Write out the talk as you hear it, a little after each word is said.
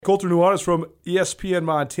Colter Nuanez from ESPN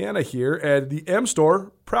Montana here, and the M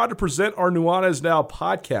Store, proud to present our Nuanez Now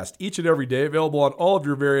podcast each and every day, available on all of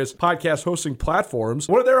your various podcast hosting platforms.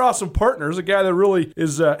 One of their awesome partners, a guy that really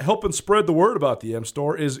is helping spread the word about the M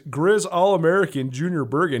Store, is Grizz All-American Junior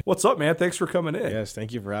Bergen. What's up, man? Thanks for coming in. Yes,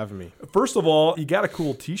 thank you for having me. First of all, you got a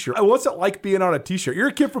cool t-shirt. What's it like being on a t-shirt? You're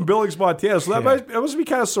a kid from Billings, Montana, so that must be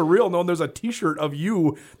kind of surreal knowing there's a t-shirt of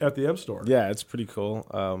you at the M Store. Yeah, it's pretty cool.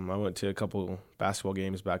 I went to a couple basketball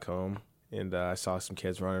games back home, and I saw some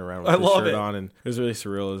kids running around with the shirt on, and it was really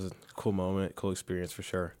surreal. It was a cool moment, cool experience for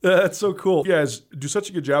sure. That's so cool. You guys do such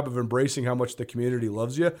a good job of embracing how much the community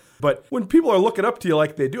loves you. But when people are looking up to you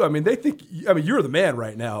like they do, they think, you're the man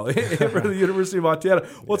right now for the University of Montana.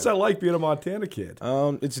 What's that like being a Montana kid?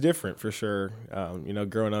 It's different for sure.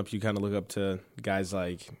 Growing up, you kind of look up to guys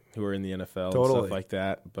like who are in the NFL and stuff like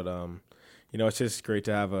that. But, it's just great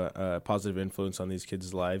to have a positive influence on these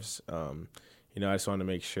kids' lives. I just want to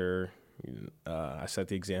make sure I set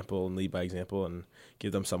the example and lead by example and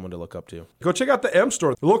give them someone to look up to. Go check out the M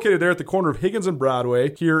Store. They're located there at the corner of Higgins and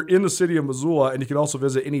Broadway here in the city of Missoula, and you can also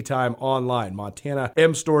visit anytime online,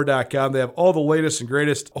 montanamstore.com. They have all the latest and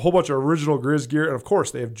greatest, a whole bunch of original Grizz gear, and of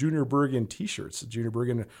course, they have Junior Bergen t-shirts. Junior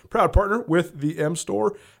Bergen, proud partner with the M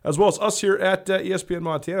Store, as well as us here at ESPN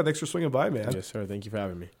Montana. Thanks for swinging by, man. Yes, sir. Thank you for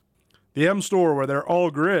having me. The M Store, where they're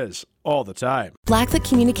all Grizz all the time. Blackfoot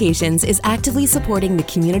Communications is actively supporting the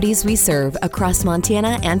communities we serve across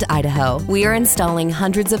Montana and Idaho. We are installing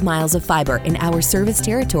hundreds of miles of fiber in our service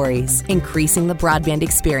territories, increasing the broadband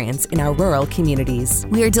experience in our rural communities.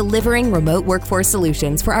 We are delivering remote workforce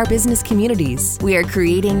solutions for our business communities. We are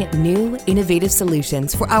creating new, innovative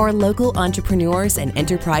solutions for our local entrepreneurs and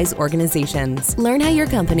enterprise organizations. Learn how your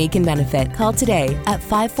company can benefit. Call today at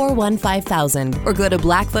 541-5000 or go to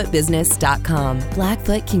blackfootbusiness.com.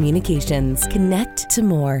 Blackfoot Communications. Connect to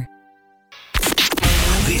more.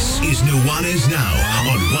 This is Nuanez Now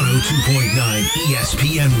on 102.9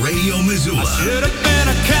 ESPN Radio Missoula. I should have been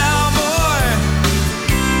a cowboy.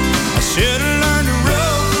 I should have learned to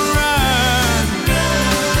rope and ride.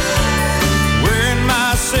 Wearing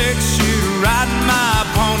my 6-shooter, riding my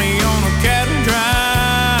pony on a cattle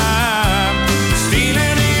drive. Stealing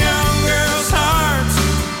a young girl's hearts,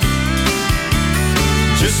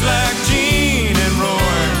 just like Gene and Roy.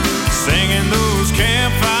 Singing those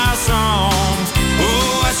campfire songs.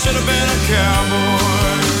 Oh, I should have been a cowboy.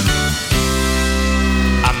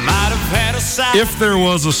 I might have had a side. If there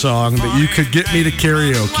was a song that you could get me to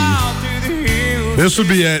karaoke, this would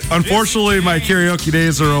be it. Unfortunately, my karaoke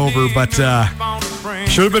days are over, but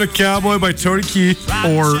should have been a cowboy by Tony Keith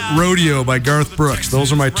or Rodeo by Garth Brooks.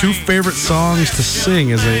 Those are my two favorite songs to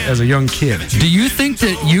sing as a young kid. Do you think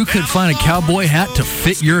that you could find a cowboy hat to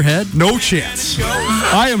fit your head? No chance.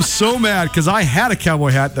 I am so mad because I had a cowboy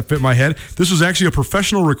hat that fit my head. This was actually a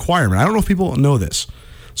professional requirement. I don't know if people know this.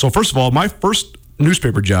 So first of all, my first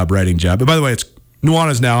newspaper writing job, and by the way, it's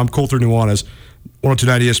Nuanez Now. I'm Colter Nuanez,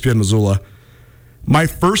 102.9 ESPN Missoula. My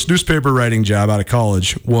first newspaper writing job out of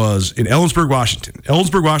college was in Ellensburg, Washington.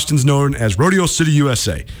 Ellensburg, Washington is known as Rodeo City,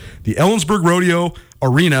 USA. The Ellensburg Rodeo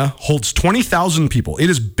Arena holds 20,000 people. It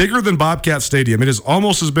is bigger than Bobcat Stadium. It is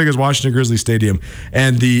almost as big as Washington Grizzly Stadium.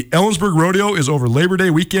 And the Ellensburg Rodeo is over Labor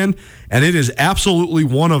Day weekend, and it is absolutely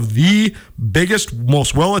one of the biggest,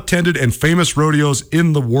 most well-attended, and famous rodeos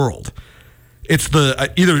in the world. It's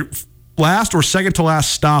the either last or second to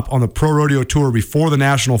last stop on the Pro Rodeo Tour before the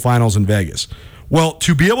national finals in Vegas. Well,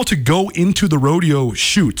 to be able to go into the rodeo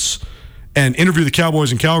chutes and interview the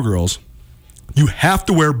cowboys and cowgirls, you have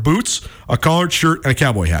to wear boots, a collared shirt, and a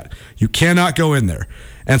cowboy hat. You cannot go in there.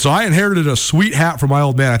 And so I inherited a sweet hat from my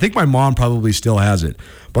old man. I think my mom probably still has it.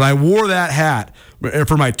 But I wore that hat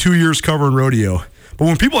for my 2 years covering rodeo. But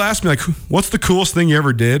when people ask me, like, what's the coolest thing you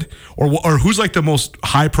ever did? Or who's like the most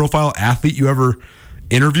high-profile athlete you ever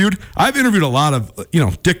interviewed? I've interviewed a lot of,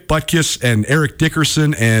 Dick Butkus and Eric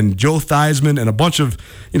Dickerson and Joe Theismann and a bunch of,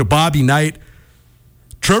 Bobby Knight.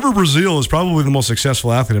 Trevor Brazile is probably the most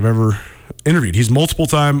successful athlete I've ever interviewed. He's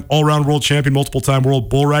multiple-time all-around world champion, multiple-time world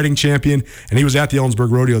bull riding champion, and he was at the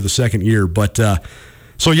Ellensburg Rodeo the second year. But,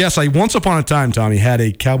 so yes, I once upon a time, Tommy, had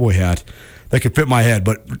a cowboy hat that could fit my head.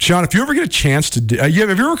 But, Sean, if you ever get a chance to do, have you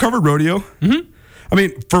ever covered rodeo? Mm-hmm. I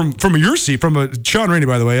mean, from your seat, Sean Rainey,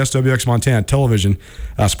 by the way, SWX Montana television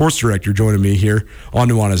sports director, joining me here on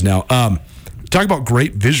Nuanez Now. Talk about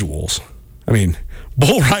great visuals. I mean,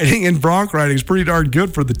 bull riding and bronc riding is pretty darn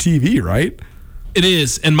good for the TV, right? It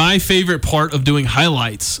is, and my favorite part of doing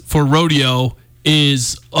highlights for rodeo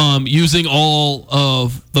is using all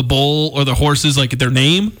of the bull or the horses, like their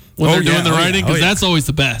name when they're doing the riding, because that's always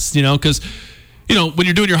the best, because when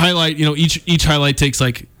you're doing your highlight, each highlight takes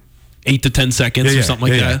like 8 to 10 seconds or something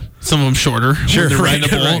like that. Some of them shorter. Sure, they're riding a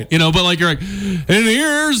bull, right. but like you're like, and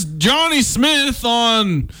here's Johnny Smith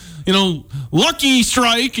on, Lucky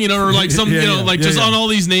Strike, or like some, on all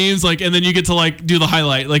these names, like, and then you get to like do the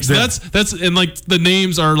highlight, like so that's and like the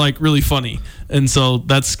names are like really funny, and so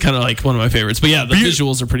that's kind of like one of my favorites. But yeah, the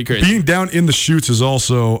visuals are pretty crazy. Being down in the chutes is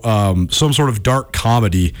also some sort of dark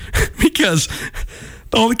comedy because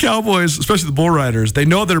all the Cowboys, especially the bull riders, they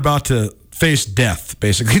know they're about to face death.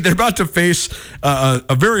 Basically, they're about to face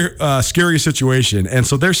a very scary situation, and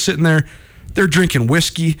so they're sitting there. They're drinking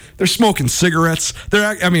whiskey. They're smoking cigarettes.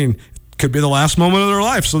 Could be the last moment of their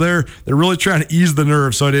life. So they're really trying to ease the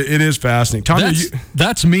nerves. So it is fascinating. Tommy,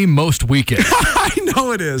 that's me most weekends. I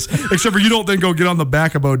know it is. Except for you don't then go get on the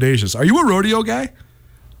back of Bodacious. Are you a rodeo guy?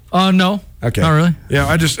 No. Okay. Not really. Yeah,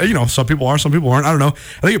 I just, some people are, some people aren't. I don't know.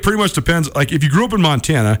 I think it pretty much depends. Like if you grew up in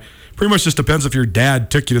Montana, pretty much just depends if your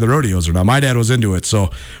dad took you to the rodeos or not. My dad was into it. So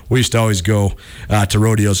we used to always go to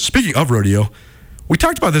rodeos. Speaking of rodeo, we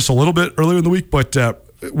talked about this a little bit earlier in the week, but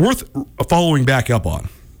worth following back up on.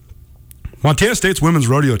 Montana State's women's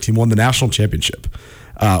rodeo team won the national championship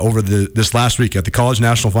over this last week at the College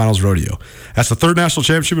National Finals Rodeo. That's the third national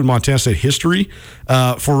championship in Montana State history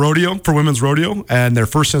for women's rodeo, and their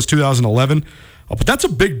first since 2011. But that's a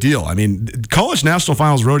big deal. I mean, College National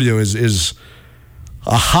Finals Rodeo is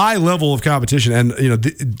a high level of competition,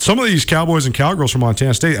 and some of these cowboys and cowgirls from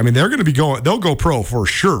Montana State, I mean, they're going to be they'll go pro for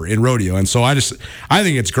sure in rodeo, and so I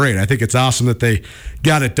think it's great. I think it's awesome that they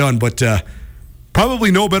got it done, but probably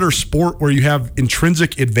no better sport where you have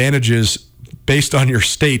intrinsic advantages based on your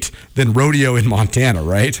state than rodeo in Montana,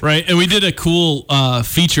 right? Right, and we did a cool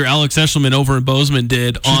feature Alex Eshelman over in Bozeman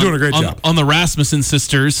did. She's doing a great job. On the Rasmussen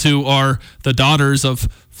sisters, who are the daughters of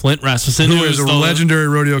Flint Rasmussen, who is a legendary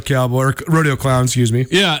rodeo clown, excuse me.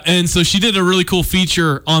 Yeah, and so she did a really cool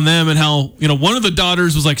feature on them and how, one of the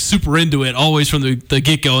daughters was like super into it always from the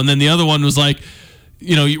get-go, and then the other one was like,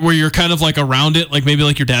 where you're kind of like around it, like maybe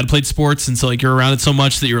like your dad played sports, and so like you're around it so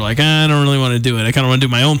much that you're like, I don't really want to do it. I kind of want to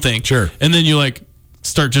do my own thing. Sure. And then you like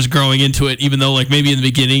start just growing into it, even though like maybe in the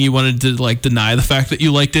beginning you wanted to like deny the fact that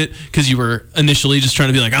you liked it because you were initially just trying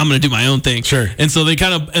to be like, I'm going to do my own thing. Sure. And so they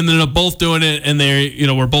kind of ended up both doing it, and they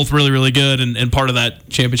were both really, really good and part of that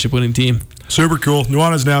championship winning team. Super cool.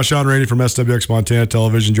 Nuanez now. Sean Rainey from SWX Montana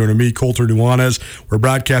Television joining me, Colter Nuanez. We're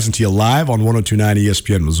broadcasting to you live on 102.9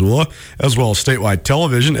 ESPN Missoula, as well as statewide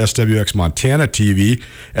television, SWX Montana TV,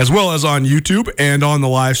 as well as on YouTube and on the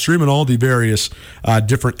live stream and all the various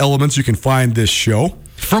different elements you can find this show.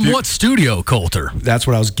 From what studio, Colter? That's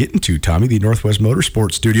what I was getting to, Tommy, the Northwest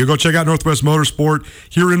Motorsport Studio. Go check out Northwest Motorsport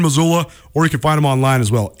here in Missoula, or you can find them online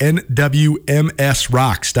as well,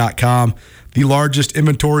 nwmsrocks.com, the largest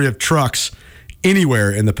inventory of trucks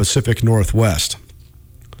anywhere in the Pacific Northwest.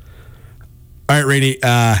 All right, Rainey,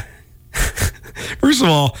 first of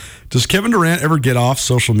all, does Kevin Durant ever get off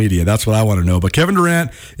social media? That's what I want to know. But Kevin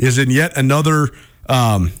Durant is in yet another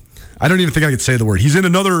I don't even think I could say the word. He's in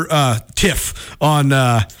another tiff on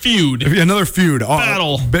feud. Another feud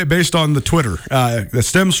battle based on the Twitter that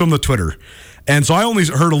stems from the Twitter. And so I only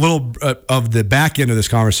heard a little of the back end of this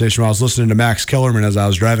conversation while I was listening to Max Kellerman as I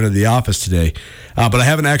was driving to the office today. But I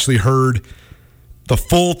haven't actually heard the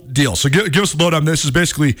full deal. So give us a lowdown. This is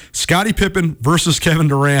basically Scottie Pippen versus Kevin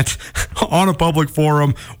Durant on a public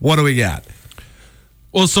forum. What do we got?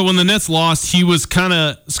 Well, so when the Nets lost,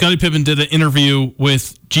 Scottie Pippen did an interview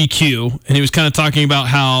with GQ, and he was kind of talking about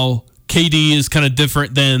how KD is kind of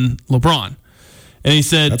different than LeBron. And he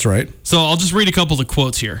said, that's right. So I'll just read a couple of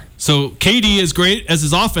quotes here. So KD, as great as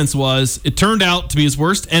his offense was, it turned out to be his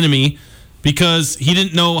worst enemy because he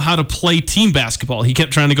didn't know how to play team basketball. He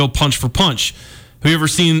kept trying to go punch for punch. Have you ever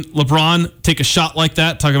seen LeBron take a shot like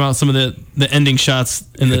that? Talking about some of the ending shots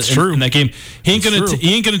in that game. He ain't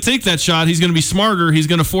gonna take that shot. He's gonna be smarter. He's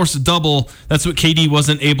gonna force a double. That's what KD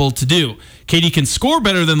wasn't able to do. KD can score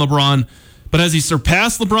better than LeBron, but has he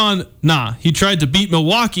surpassed LeBron? Nah. He tried to beat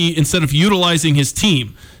Milwaukee instead of utilizing his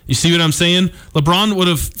team. You see what I'm saying? LeBron would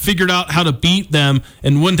have figured out how to beat them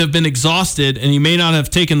and wouldn't have been exhausted, and he may not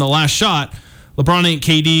have taken the last shot. LeBron ain't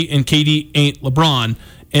KD, and KD ain't LeBron.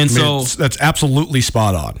 And that's absolutely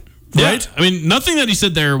spot on, right? Yeah, I mean, nothing that he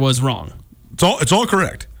said there was wrong. It's all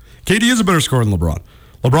correct. KD is a better scorer than LeBron.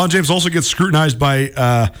 LeBron James also gets scrutinized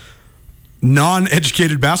by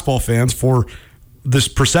non-educated basketball fans for this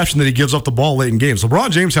perception that he gives up the ball late in games.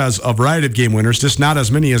 LeBron James has a variety of game winners, just not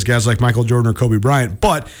as many as guys like Michael Jordan or Kobe Bryant,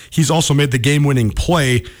 but he's also made the game-winning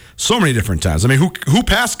play so many different times. I mean, who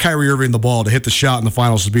passed Kyrie Irving the ball to hit the shot in the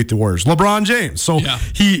finals to beat the Warriors? LeBron James. So yeah.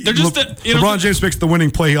 LeBron James makes the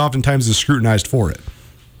winning play. He oftentimes is scrutinized for it.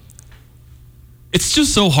 it's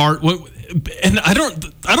just so hard. And I don't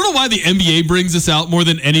know why the NBA brings this out more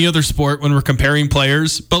than any other sport when we're comparing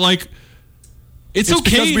players, but like, it's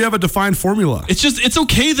okay because we have a defined formula. It's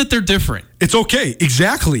okay that they're different. It's okay.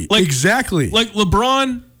 Exactly. Exactly. Like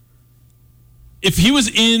LeBron, if he was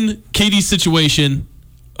in KD's situation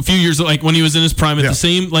a few years, like when he was in his prime at the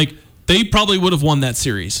same, like they probably would have won that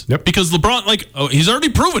series. Yep. Because LeBron, he's already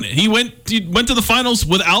proven it. He went to the finals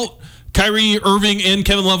without Kyrie Irving and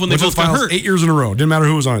Kevin Love when they both got hurt. 8 years in a row. Didn't matter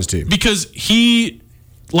who was on his team. Because he,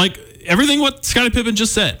 like everything what Scottie Pippen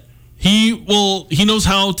just said, he knows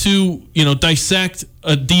how to, dissect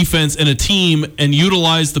a defense and a team and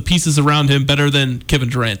utilize the pieces around him better than Kevin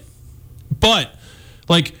Durant. But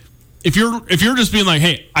like, if you're just being like,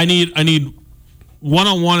 hey, I need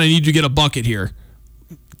one-on-one, I need to get a bucket here.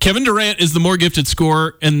 Kevin Durant is the more gifted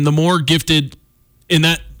scorer and the more gifted in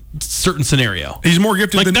that certain scenario. He's more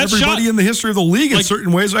gifted than everybody in the history of the league in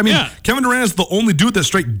certain ways. I mean, Kevin Durant is the only dude that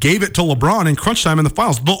straight gave it to LeBron in crunch time in the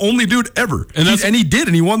finals. The only dude ever. And he did,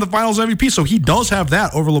 and he won the finals MVP. So he does have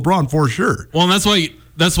that over LeBron for sure. Well, and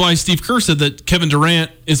that's why Steve Kerr said that Kevin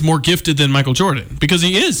Durant is more gifted than Michael Jordan, because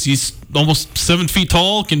he is. He's almost 7 feet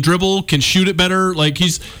tall, can dribble, can shoot it better. Like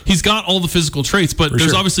he's got all the physical traits, but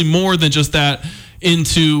there's obviously more than just that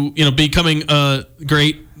into becoming a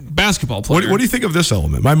great basketball player. What do you think of this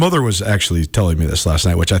element? My mother was actually telling me this last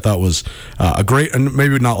night, which I thought was a great, and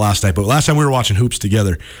maybe not last night, but last time we were watching hoops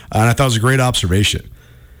together, and I thought it was a great observation.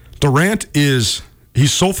 Durant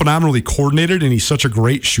he's so phenomenally coordinated, and he's such a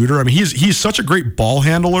great shooter. I mean, he's such a great ball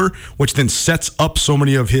handler, which then sets up so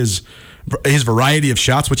many of his variety of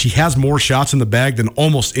shots, which he has more shots in the bag than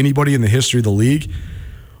almost anybody in the history of the league.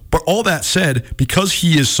 But all that said, because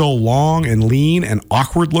he is so long and lean and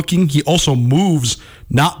awkward looking, he also moves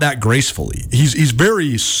not that gracefully. He's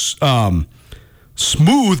very smooth,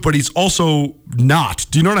 but he's also not.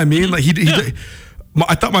 Do you know what I mean? Like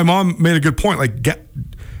I thought my mom made a good point. Like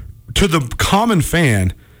to the common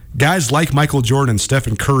fan, guys like Michael Jordan,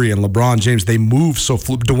 Stephen Curry, and LeBron James, they move so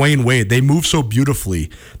Dwayne Wade, they move so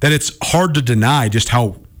beautifully that it's hard to deny just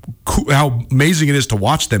how amazing it is to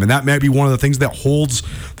watch them. And that might be one of the things that holds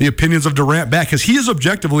the opinions of Durant back, because he is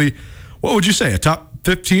objectively, what would you say, a top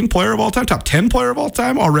 15 player of all time, top 10 player of all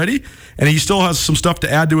time already? And he still has some stuff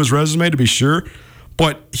to add to his resume, to be sure.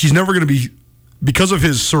 But he's never going to be, because of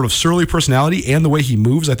his sort of surly personality and the way he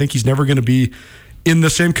moves, I think he's never going to be in the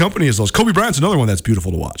same company as those. Kobe Bryant's another one that's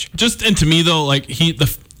beautiful to watch. And to me, though, like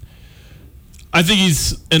I think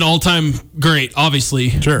he's an all-time great, obviously.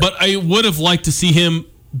 Sure. But I would have liked to see him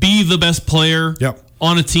be the best player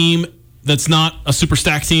on a team that's not a super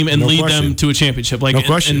stacked team and lead them to a championship. Like,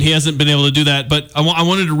 and he hasn't been able to do that. But I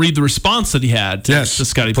wanted to read the response that he had to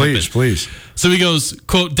Scottie Pippen. Please. So he goes,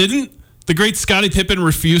 quote, "Didn't the great Scottie Pippen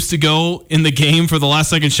refuse to go in the game for the last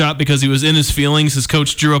second shot because he was in his feelings? His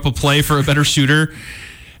coach drew up a play for a better shooter."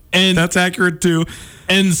 And that's accurate too.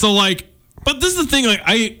 And so but this is the thing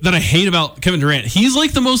that I hate about Kevin Durant. He's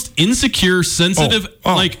like the most insecure, sensitive,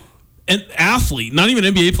 an athlete, not even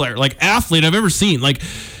an NBA player, athlete I've ever seen. Like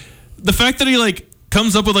the fact that he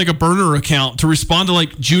comes up with a burner account to respond to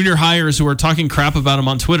junior hires who are talking crap about him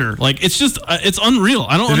on Twitter. It's just it's unreal.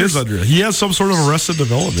 It is unreal. He has some sort of Arrested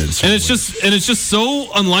Development, and it's just so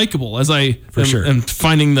unlikable. As I am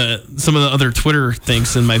finding some of the other Twitter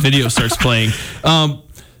things, and my video starts playing.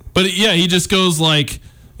 But he just goes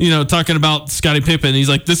talking about Scottie Pippen. He's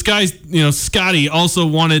like, this guy, Scottie also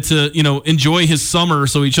wanted to, enjoy his summer,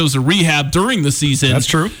 so he chose to rehab during the season. That's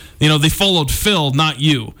true. They followed Phil, not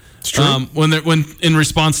you. It's true. When in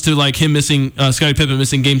response to him missing, Scottie Pippen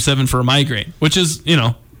missing Game 7 for a migraine, which is,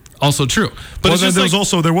 also true. But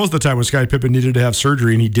there was the time when Scottie Pippen needed to have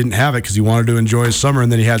surgery and he didn't have it because he wanted to enjoy his summer,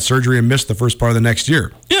 and then he had surgery and missed the first part of the next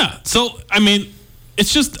year. Yeah. So I mean,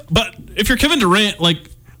 it's just. But if you're Kevin Durant,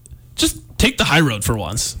 just take the high road for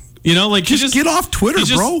once. Just get off Twitter,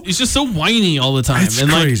 bro. He's just so whiny all the time. It's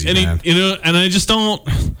crazy, man. And I just don't.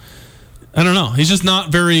 I don't know. He's just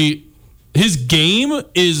not very. His game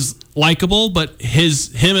is likable, but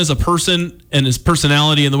him as a person and his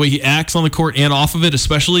personality and the way he acts on the court and off of it,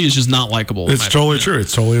 especially, is just not likable. It's totally true.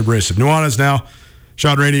 It's totally abrasive. Nuanez now.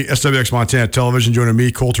 Sean Rainey, SWX Montana Television, joining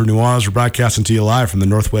me, Colter Nuanez. We're broadcasting to you live from the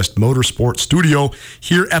Northwest Motorsport Studio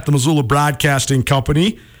here at the Missoula Broadcasting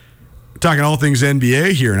Company. Talking all things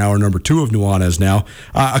NBA here in hour number 2 of Nuanez now.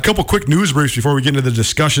 A couple quick news briefs before we get into the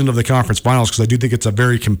discussion of the conference finals, because I do think it's a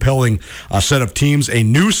very compelling set of teams, a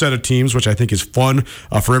new set of teams, which I think is fun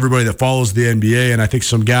for everybody that follows the NBA, and I think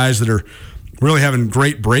some guys that are really having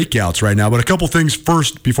great breakouts right now. But a couple things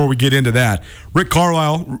first before we get into that. Rick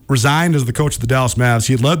Carlisle resigned as the coach of the Dallas Mavs.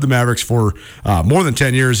 He had led the Mavericks for more than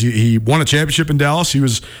 10 years. He won a championship in Dallas. He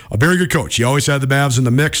was a very good coach. He always had the Mavs in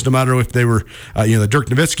the mix, no matter if they were the Dirk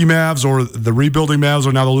Nowitzki Mavs or the rebuilding Mavs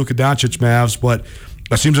or now the Luka Doncic Mavs. But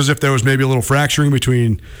it seems as if there was maybe a little fracturing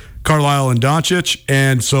between Carlisle and Doncic,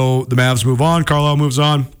 and so the Mavs move on. Carlisle moves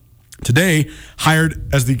on. Today,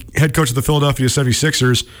 hired as the head coach of the Philadelphia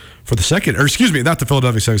 76ers for the second, or excuse me, not the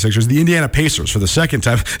Philadelphia 76ers, the Indiana Pacers for the second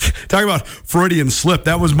time. Talking about Freudian slip.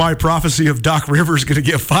 That was my prophecy of Doc Rivers going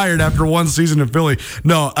to get fired after one season in Philly.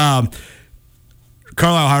 No,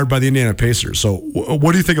 Carlisle hired by the Indiana Pacers. So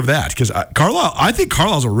what do you think of that? Because I think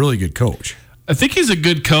Carlisle's a really good coach. I think he's a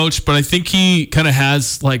good coach, but I think he kind of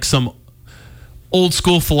has like some old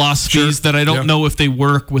school philosophies that I don't know if they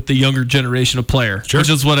work with the younger generation of player, which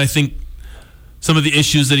is what I think some of the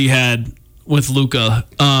issues that he had with Luka.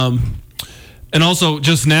 And also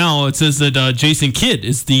just now it says that Jason Kidd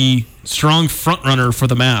is the strong front runner for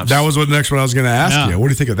the Mavs. That was what the next one I was going to ask you. What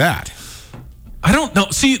do you think of that? I don't know.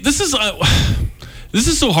 See, this is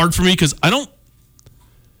so hard for me because I don't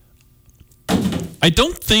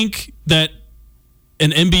think that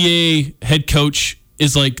an NBA head coach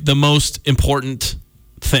is like the most important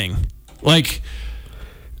thing. Like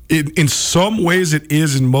in some ways it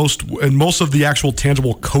is, in most of the actual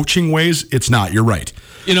tangible coaching ways it's not. You're right.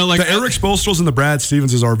 Like the Eric Spoelstras and the Brad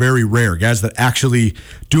Stevenses are very rare guys that actually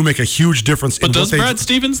do make a huge difference. But does Brad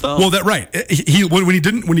Stevens though? Well, that right.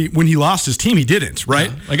 When he lost his team, he didn't.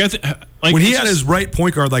 Right. Yeah. When he had his right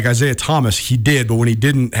point guard like Isaiah Thomas, he did. But when he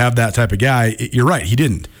didn't have that type of guy, you're right, he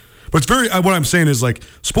didn't. But it's very. What I'm saying is like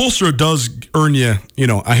Spoelstra does earn you,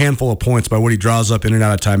 a handful of points by what he draws up in and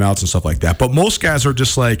out of timeouts and stuff like that. But most guys are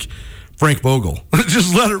just like Frank Vogel.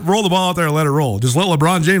 Just roll the ball out there and let it roll. Just let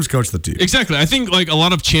LeBron James coach the team. Exactly. I think like a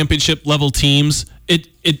lot of championship level teams,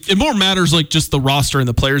 it more matters like just the roster and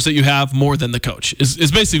the players that you have more than the coach is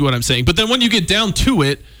basically what I'm saying. But then when you get down to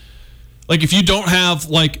it, like if you don't have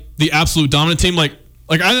like the absolute dominant team, like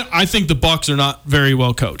I think the Bucks are not very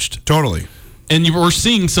well coached. Totally. And we're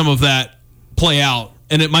seeing some of that play out,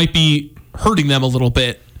 and it might be hurting them a little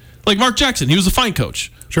bit. Like Mark Jackson, he was a fine coach,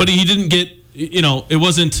 but he didn't get, it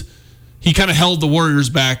wasn't, he kind of held the Warriors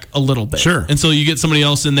back a little bit. Sure. And so you get somebody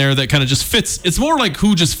else in there that kind of just fits. It's more like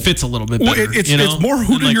who just fits a little bit better. Well, it's more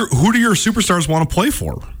who do your superstars want to play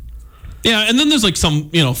for? Yeah, and then there's like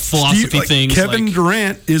some, philosophy things. Kevin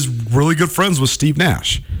Durant is really good friends with Steve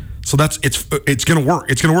Nash. So it's going to work.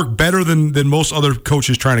 It's going to work better than most other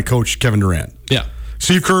coaches trying to coach Kevin Durant. Yeah.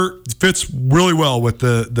 Steve Kerr fits really well with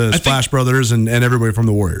the Splash Brothers and everybody from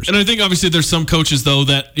the Warriors. And I think obviously there's some coaches though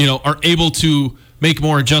that are able to make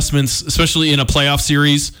more adjustments, especially in a playoff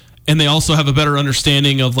series, and they also have a better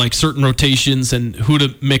understanding of like certain rotations and who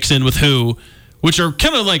to mix in with who, which are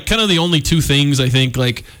kind of the only two things I think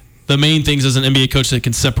like the main things as an NBA coach that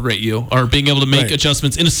can separate you are being able to make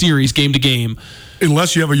adjustments in a series game to game.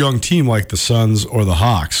 Unless you have a young team like the Suns or the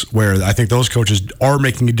Hawks, where I think those coaches are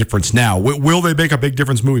making a difference now. Will they make a big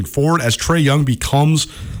difference moving forward as Trae Young becomes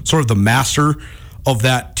sort of the master of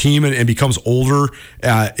that team and becomes older?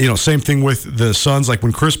 Same thing with the Suns. Like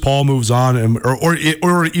when Chris Paul moves on, or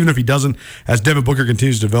even if he doesn't, as Devin Booker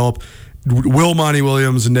continues to develop, will Monty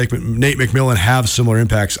Williams and Nate McMillan have similar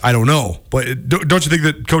impacts? I don't know. But don't you think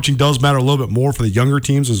that coaching does matter a little bit more for the younger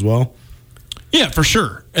teams as well? Yeah, for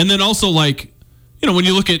sure. And then also like, when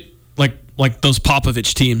you look at like those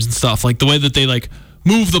Popovich teams and stuff, like the way that they like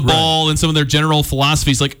move the ball and some of their general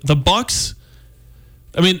philosophies, like the Bucks,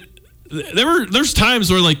 I mean, there's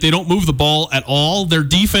times where like they don't move the ball at all. Their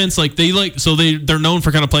defense, like they're known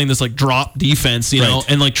for kind of playing this like drop defense, know,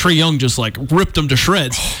 and like Trae Young just like ripped them to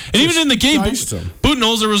shreds. And even in the game,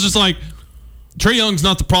 Budenholzer was just like, Trae Young's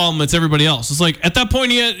not the problem, it's everybody else. It's like at that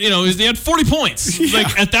point he had 40 points. Yeah.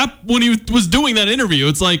 Like at that when he was doing that interview,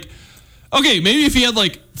 it's like, okay, maybe if he had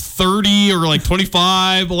like 30 or like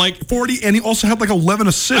 25, like 40, and he also had like 11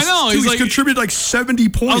 assists. I know he's like, contributed like 70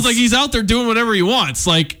 points. I was like, he's out there doing whatever he wants.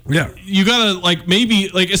 Like, you gotta like maybe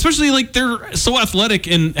like especially like they're so athletic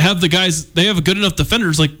and have the guys. They have good enough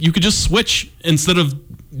defenders. Like you could just switch instead of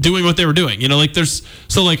doing what they were doing. Like there's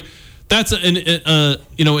so like that's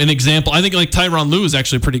an example. I think like Tyronn Lue is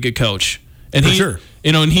actually a pretty good coach, and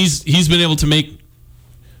and he's been able to make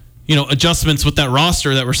adjustments with that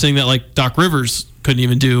roster that we're seeing that like Doc Rivers couldn't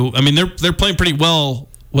even do. I mean, they're playing pretty well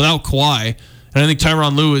without Kawhi, and I think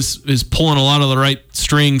Tyronn Lue is pulling a lot of the right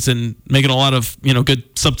strings and making a lot of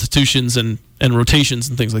good substitutions and rotations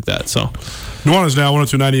and things like that. So, Nuanez now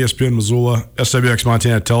 102.9 ESPN Missoula, SWX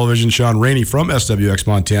Montana Television. Sean Rainey from SWX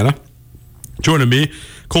Montana joining me.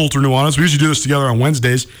 Coulter Nuanez. We usually do this together on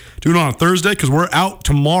Wednesdays. Doing it on Thursday because we're out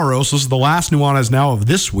tomorrow. So this is the last Nuanez now of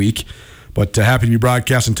this week. But happy to be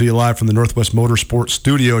broadcasting to you live from the Northwest Motorsports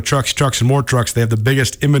Studio. Trucks, and more trucks. They have the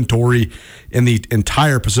biggest inventory in the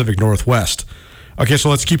entire Pacific Northwest. Okay, so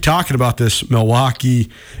let's keep talking about this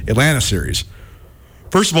Milwaukee-Atlanta series.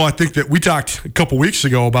 First of all, I think that we talked a couple weeks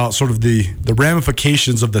ago about sort of the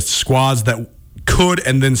ramifications of the squads that could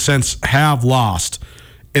and then since have lost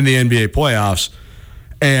in the NBA playoffs.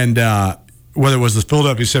 And whether it was the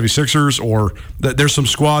Philadelphia 76ers or there's some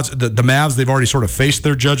squads, the Mavs, they've already sort of faced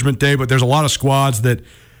their judgment day, but there's a lot of squads that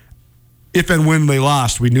if and when they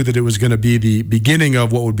lost, we knew that it was going to be the beginning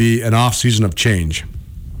of what would be an offseason of change.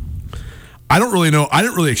 I don't really know. I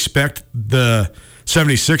didn't really expect the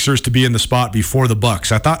 76ers to be in the spot before the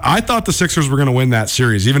Bucks. I thought the Sixers were going to win that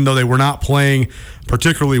series, even though they were not playing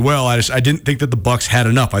particularly well. I didn't think that the Bucks had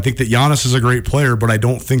enough. I think that Giannis is a great player, but I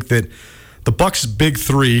don't think that the Bucks' big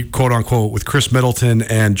three, quote unquote, with Chris Middleton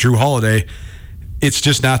and Drew Holiday, it's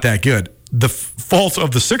just not that good. The fault of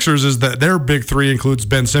the Sixers is that their big three includes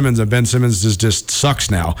Ben Simmons, and Ben Simmons just sucks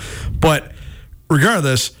now. But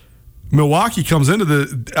regardless, Milwaukee comes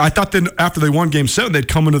into I thought then after they won Game 7, they'd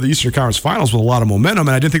come into the Eastern Conference Finals with a lot of momentum,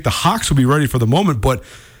 and I didn't think the Hawks would be ready for the moment, but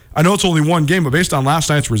I know it's only one game, but based on last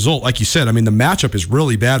night's result, like you said, I mean, the matchup is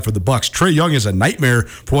really bad for the Bucks. Trae Young is a nightmare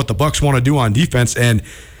for what the Bucks want to do on defense, and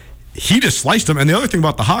he just sliced them. And the other thing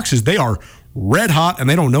about the Hawks is they are red hot and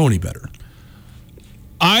they don't know any better.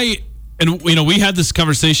 We had this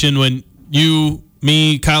conversation when you,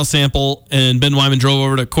 me, Kyle Sample, and Ben Wyman drove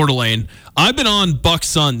over to Coeur d'Alene. I've been on Bucks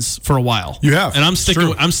Suns for a while. You have, and I'm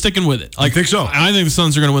sticking with it. I think so. I think the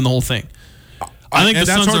Suns are going to win the whole thing. That's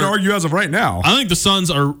hard to argue as of right now. I think the Suns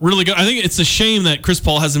are really good. I think it's a shame that Chris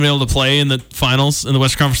Paul hasn't been able to play in the finals, in the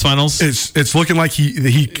Western Conference Finals. It's looking like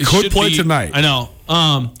he could play tonight. I know.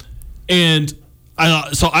 And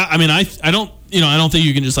I don't think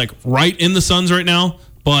you can just like write in the Suns right now,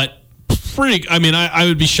 but I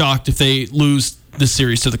would be shocked if they lose this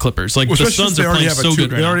series to the Clippers. Like, the Suns are playing so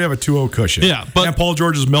good right now. They already have a 2-0 cushion. Yeah, and Paul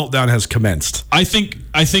George's meltdown has commenced. I think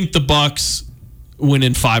the Bucks win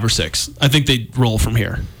in 5 or 6. I think they roll from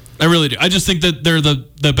here. I really do. I just think that they're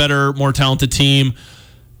the better, more talented team.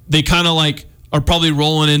 They kind of like are probably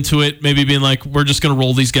rolling into it, maybe being like, we're just going to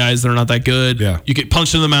roll these guys. They're not that good. Yeah. You get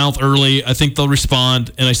punched in the mouth early. I think they'll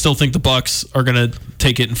respond, and I still think the Bucks are going to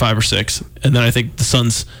take it in 5 or 6, and then I think the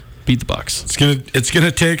Suns beat the Bucks. It's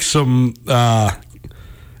gonna take some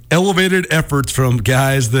elevated efforts from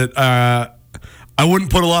guys that I wouldn't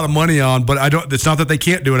put a lot of money on, but it's not that they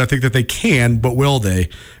can't do it. I think that they can, but will they?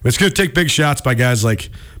 It's going to take big shots by guys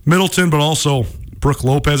like Middleton, but also Brook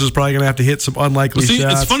Lopez is probably going to have to hit some unlikely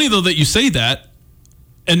shots. It's funny, though, that you say that,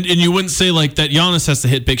 and you wouldn't say like that Giannis has to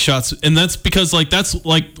hit big shots, and that's because that's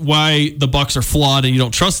why the Bucks are flawed and you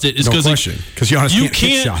don't trust it. Is no question, because Giannis can't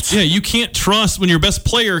hit shots. Yeah, you can't trust when your best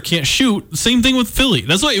player can't shoot. Same thing with Philly.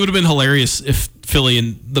 That's why it would have been hilarious if Philly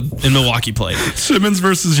in Milwaukee played. Simmons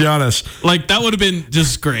versus Giannis. Like, that would have been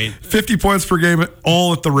just great. 50 points per game,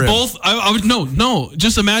 all at the rim. Both. I would no.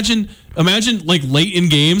 Just imagine like late in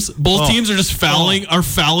games, both teams are just fouling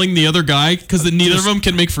the other guy because neither of them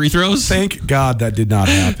can make free throws. Thank God that did not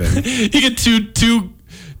happen. You get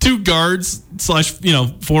two guards /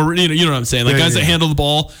 forward. You know what I'm saying? Like, guys that handle the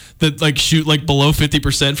ball that like shoot like below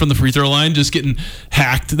 50% from the free throw line, just getting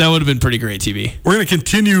hacked. That would have been pretty great TV. We're going to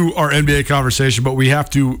continue our NBA conversation, but we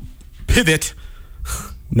have to pivot,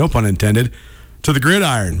 no pun intended, to the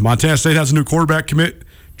gridiron. Montana State has a new quarterback commit.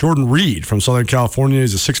 Jordan Reed from Southern California.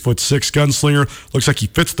 He's a 6'6" gunslinger. Looks like he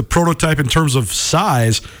fits the prototype in terms of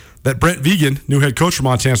size that Brent Vigen, new head coach for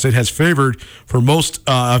Montana State, has favored for most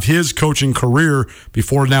of his coaching career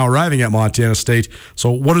before now arriving at Montana State.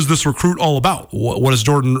 So what is this recruit all about? What is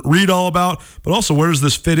Jordan Reed all about? But also, where does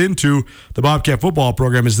this fit into the Bobcat football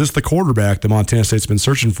program? Is this the quarterback that Montana State's been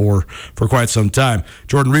searching for quite some time?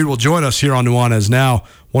 Jordan Reed will join us here on Nuanez Now,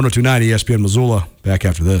 102.9 ESPN Missoula. Back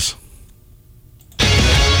after this.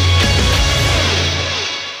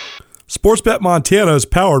 Sportsbet Montana is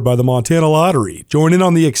powered by the Montana Lottery. Join in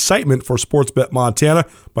on the excitement for Sportsbet Montana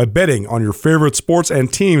by betting on your favorite sports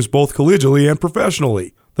and teams both collegially and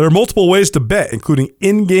professionally. There are multiple ways to bet, including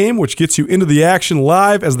in-game, which gets you into the action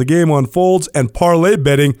live as the game unfolds, and parlay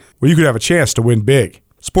betting, where you could have a chance to win big.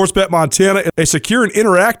 Sportsbet Montana, a secure and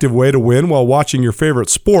interactive way to win while watching your favorite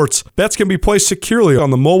sports. Bets can be placed securely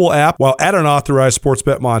on the mobile app while at an authorized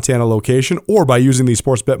Sportsbet Montana location or by using the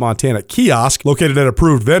Sportsbet Montana kiosk located at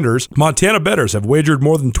approved vendors. Montana bettors have wagered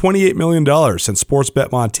more than $28 million since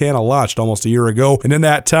Sportsbet Montana launched almost a year ago, and in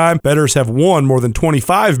that time, bettors have won more than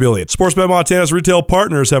 $25 million. Sportsbet Montana's retail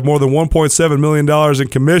partners have more than $1.7 million in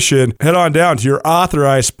commission. Head on down to your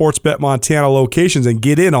authorized Sportsbet Montana locations and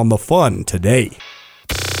get in on the fun today.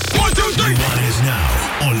 Nuanez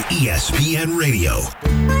now on ESPN Radio.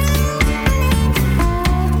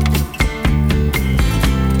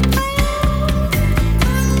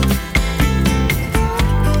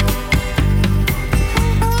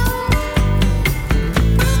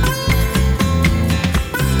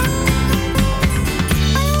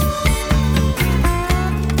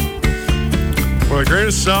 One of the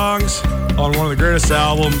greatest songs on one of the greatest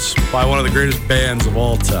albums by one of the greatest bands of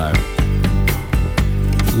all time.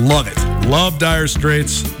 Love it. Love Dire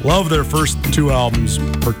Straits. Love their first two albums,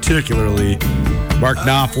 particularly. Mark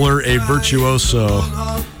Knopfler, a virtuoso.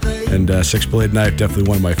 And Six Blade Knife, definitely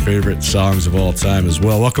one of my favorite songs of all time as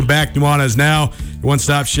well. Welcome back. Nuanez now, your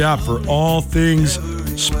one-stop shop for all things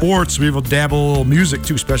sports. We will dabble a little music,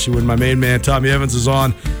 too, especially when my main man, Tommy Evans, is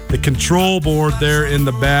on the control board there in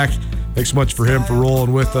the back. Thanks so much for him for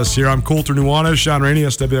rolling with us here. I'm Colter Nuanez. Sean Rainey,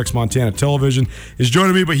 SWX Montana Television, is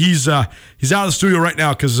joining me, but he's out of the studio right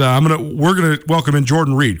now because we're gonna welcome in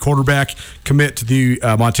Jordan Reed, quarterback commit to the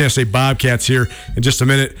Montana State Bobcats here in just a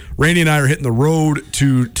minute. Rainey and I are hitting the road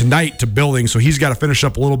tonight to Building, so he's got to finish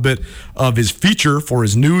up a little bit of his feature for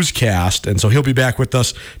his newscast, and so he'll be back with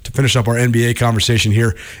us to finish up our NBA conversation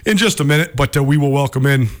here in just a minute. But we will welcome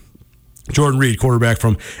in Jordan Reed, quarterback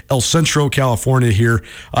from El Centro, California, here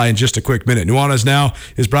in just a quick minute. Nuanez Now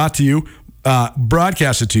is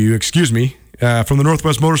broadcasted to you, from the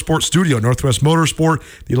Northwest Motorsport Studio. Northwest Motorsport,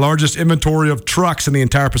 the largest inventory of trucks in the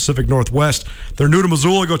entire Pacific Northwest. They're new to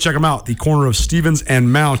Missoula. Go check them out. The corner of Stevens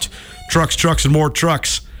and Mount. Trucks, and more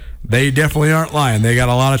trucks. They definitely aren't lying. They got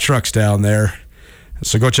a lot of trucks down there.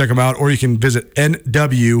 So go check them out, or you can visit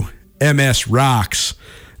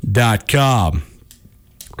nwmsrocks.com.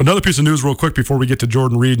 Another piece of news real quick before we get to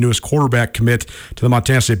Jordan Reed, newest quarterback commit to the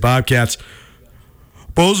Montana State Bobcats.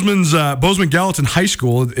 Bozeman Gallatin High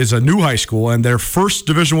School is a new high school, and their first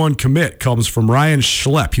Division I commit comes from Ryan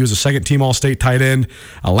Schlepp. He was a second-team All-State tight end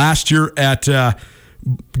last year at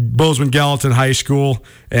Bozeman Gallatin High School,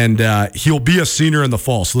 and he'll be a senior in the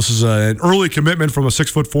fall. So this is an early commitment from a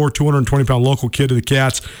 6'4", 220-pound local kid to the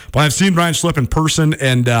Cats. But I've seen Ryan Schlepp in person,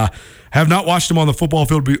 and have not watched him on the football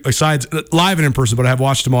field besides live and in person, but I have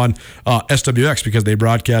watched him on SWX because they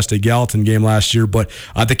broadcast a Gallatin game last year. But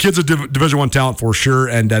the kid's a Division I talent for sure,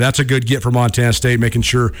 and that's a good get for Montana State, making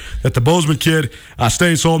sure that the Bozeman kid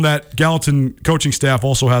stays home. That Gallatin coaching staff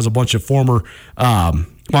also has a bunch of former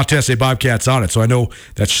Montana State Bobcats on it. So I know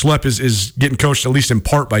that Schlepp is getting coached at least in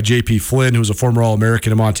part by J.P. Flynn, who's a former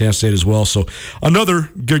All-American at Montana State as well. So another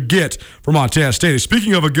good get for Montana State.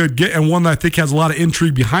 Speaking of a good get, and one that I think has a lot of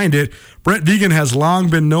intrigue behind it, Brent Vigen has long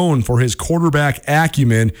been known for his quarterback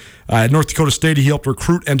acumen. At North Dakota State, he helped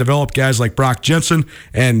recruit and develop guys like Brock Jensen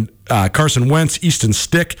and Carson Wentz, Easton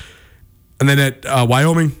Stick. And then at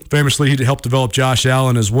Wyoming, famously, he helped develop Josh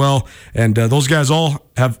Allen as well. And those guys all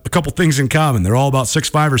have a couple things in common. They're all about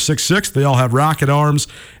 6'5" or 6'6". They all have rocket arms.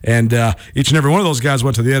 And each and every one of those guys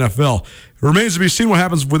went to the NFL. It remains to be seen what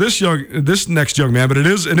happens with this next young man. But it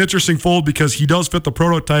is an interesting fold because he does fit the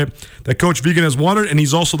prototype that Coach Vigen has wanted. And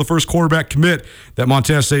he's also the first quarterback commit that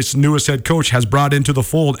Montana State's newest head coach has brought into the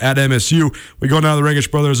fold at MSU. We go now to the Rangish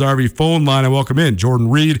Brothers RV phone line and welcome in Jordan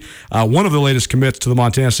Reed, one of the latest commits to the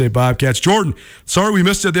Montana State Bobcats. Jordan, sorry we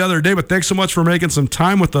missed it the other day, but thanks so much for making some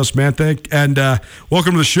time with us, man. And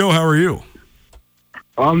welcome to the show. How are you?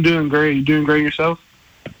 I'm doing great. You doing great yourself?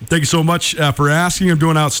 Thank you so much for asking. I'm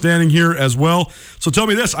doing outstanding here as well. So tell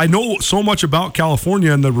me this. I know so much about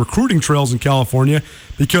California and the recruiting trails in California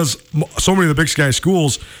because so many of the Big Sky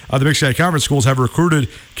schools, the Big Sky Conference schools, have recruited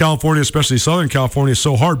California, especially Southern California,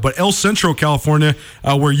 so hard. But El Centro, California,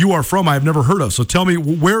 where you are from, I've never heard of. So tell me,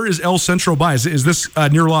 where is El Centro by? Is this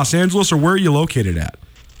near Los Angeles, or where are you located at?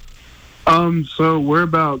 So we're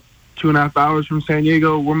about 2.5 hours from San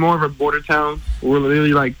Diego. We're more of a border town. We're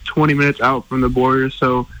literally like 20 minutes out from the border,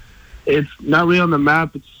 so it's not really on the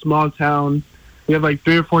map. It's a small town. We have like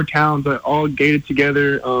 3 or 4 towns that all gated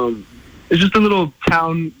together. It's just a little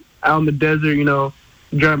town out in the desert,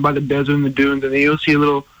 driving by the desert and the dunes, and then you'll see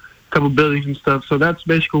a couple buildings and stuff. So that's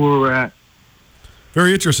basically where we're at.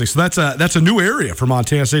 Very interesting. So that's a new area for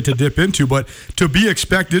Montana State to dip into, but to be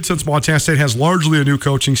expected since Montana State has largely a new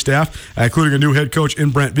coaching staff, including a new head coach in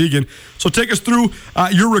Brent Vigen. So take us through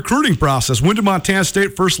your recruiting process. When did Montana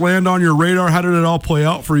State first land on your radar? How did it all play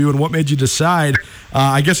out for you, and what made you decide?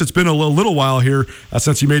 I guess it's been a little while here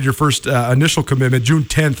since you made your first initial commitment, June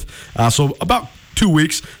 10th. So about 2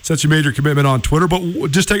 weeks since you made your commitment on Twitter.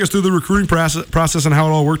 But just take us through the recruiting process and how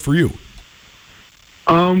it all worked for you.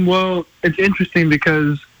 Well, it's interesting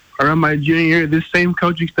because around my junior year, this same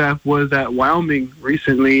coaching staff was at Wyoming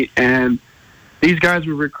recently, and these guys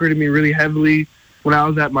were recruiting me really heavily when I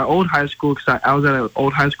was at my old high school, because I was at an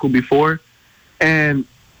old high school before. And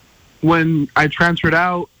when I transferred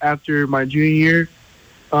out after my junior year,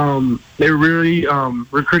 they were really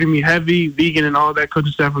recruiting me heavy, Vigen and all that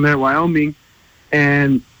coaching staff from there at Wyoming.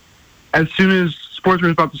 And as soon as sports were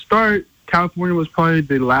about to start, California was probably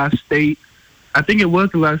the last state. I think it was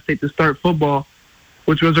the last state to start football,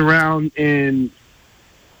 which was around in,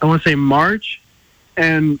 I want to say, March.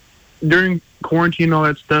 And during quarantine and all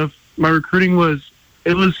that stuff, my recruiting was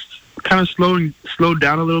kind of slowed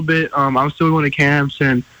down a little bit. I was still going to camps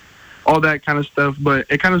and all that kind of stuff, but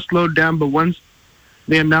it kind of slowed down. But once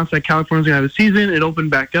they announced that California was going to have a season, it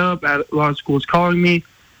opened back up. I had a lot of schools calling me.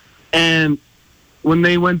 And when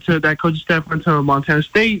they went to that coaching staff went to Montana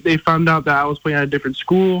State, they found out that I was playing at a different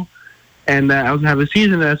school and that I was going to have a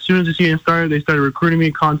season. And as soon as the season started, they started recruiting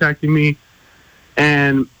me, contacting me.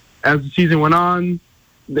 And as the season went on,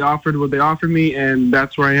 they offered what they offered me, and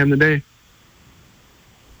that's where I am today.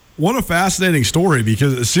 What a fascinating story,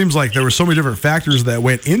 because it seems like there were so many different factors that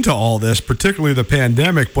went into all this, particularly the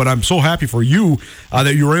pandemic. But I'm so happy for you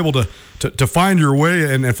that you were able to find your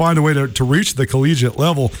way and find a way to reach the collegiate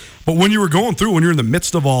level. But when you were going through, when you're in the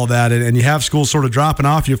midst of all that and you have schools sort of dropping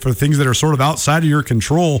off you for things that are sort of outside of your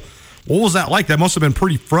control, what was that like? That must have been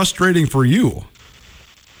pretty frustrating for you.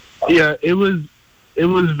 Yeah, it was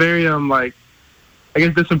very, I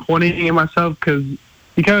guess disappointing in myself, because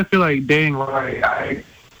you kind of feel like, dang, like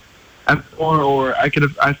I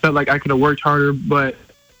felt like I could have worked harder, but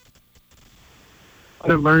I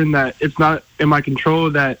learned that it's not in my control,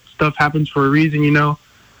 that stuff happens for a reason, you know.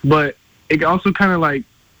 But it also kind of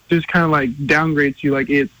downgrades you. Like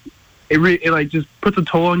it like just puts a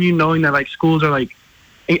toll on you, knowing that like schools are like,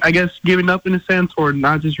 I guess, giving up in a sense, or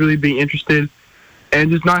not just really being interested, and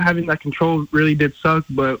just not having that control really did suck.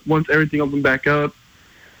 But once everything opened back up,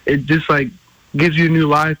 it just like gives you a new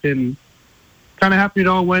life, and kind of happy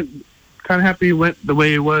it went the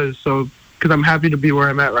way it was. So, because I'm happy to be where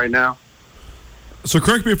I'm at right now. So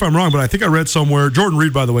correct me if I'm wrong, but I think I read somewhere, Jordan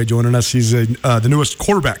Reed, by the way, joining us. He's the newest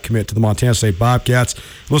quarterback commit to the Montana State Bobcats.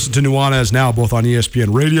 Listen to Nuanez now, both on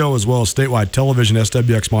ESPN Radio as well as statewide television,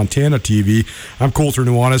 SWX Montana TV. I'm Colter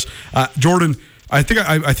Nuanez. Jordan, I think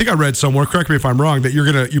I read somewhere, correct me if I'm wrong, that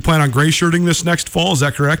you plan on gray shirting this next fall. Is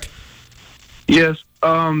that correct? Yes.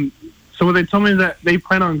 So when they told me that they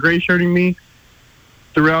plan on gray shirting me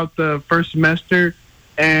throughout the first semester,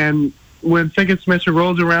 and when second semester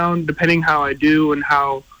rolls around, depending how I do and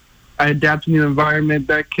how I adapt to the environment,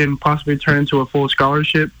 that can possibly turn into a full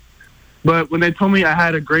scholarship. But when they told me I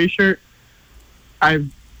had a gray shirt, I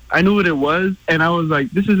knew what it was, and I was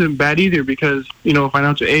like, this isn't bad either, because, you know,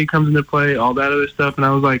 financial aid comes into play, all that other stuff, and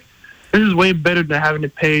I was like, this is way better than having to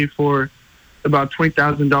pay for about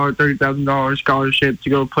 $20,000, $30,000 scholarship to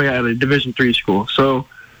go play at a Division III school. So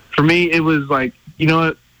for me, it was like, you know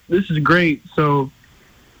what, this is great. So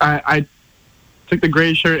I took the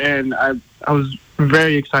gray shirt, and I was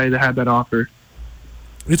very excited to have that offer.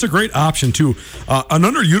 It's a great option, too. An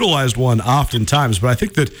underutilized one oftentimes, but I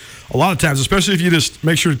think that a lot of times, especially if you just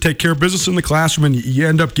make sure to take care of business in the classroom and you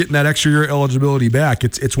end up getting that extra year eligibility back,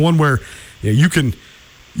 it's one where you can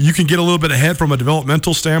get a little bit ahead from a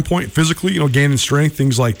developmental standpoint, physically, gaining strength,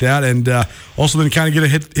 things like that, and also then kind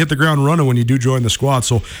of hit the ground running when you do join the squad.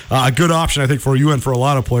 So a good option, I think, for you and for a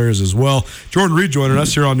lot of players as well. Jordan Reed joining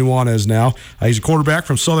us here on Nuanez now. He's a quarterback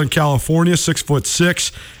from Southern California,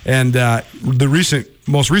 6'6", and the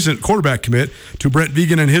most recent quarterback commit to Brent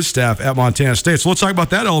Vigen and his staff at Montana State. So let's talk about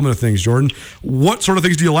that element of things, Jordan. What sort of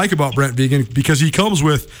things do you like about Brent Vigen? Because he comes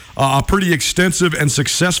with a pretty extensive and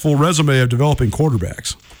successful resume of developing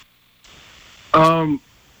quarterbacks.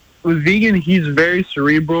 With Vigen, he's very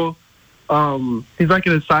cerebral. He's like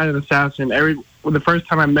an silent assassin. The first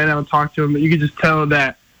time I met him and talked to him, you could just tell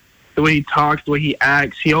that the way he talks, the way he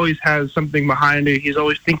acts, he always has something behind it. He's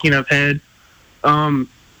always thinking ahead.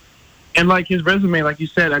 And like his resume, like you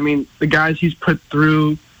said, I mean, the guys he's put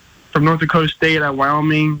through from North Dakota State at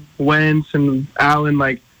Wyoming, Wentz and Allen,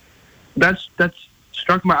 like that's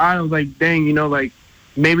struck my eye. I was like, dang, like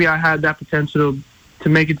maybe I had that potential to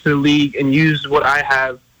make it to the league and use what I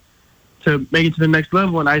have to make it to the next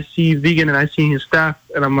level. And I see Vegan and I see his staff,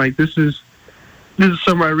 and I'm like, this is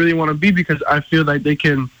somewhere I really want to be, because I feel like they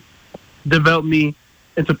can develop me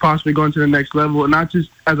into possibly going to the next level, and not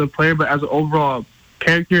just as a player, but as an overall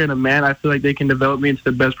character and a man. I feel like they can develop me into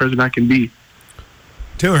the best person I can be.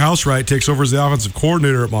 Taylor Housewright takes over as the offensive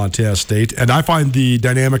coordinator at Montana State, and I find the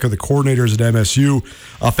dynamic of the coordinators at MSU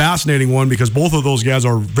a fascinating one, because both of those guys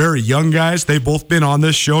are very young guys. They've both been on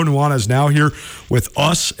this show. Nuanez now here with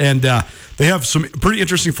us, and they have some pretty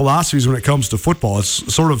interesting philosophies when it comes to football.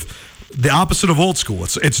 It's sort of the opposite of old school.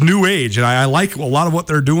 It's new age, and I like a lot of what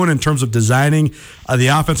they're doing in terms of designing the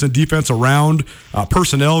offense and defense around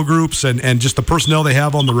personnel groups and just the personnel they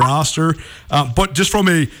have on the roster. But just from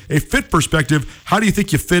a fit perspective, how do you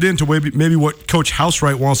think you fit into maybe what Coach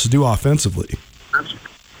Housewright wants to do offensively?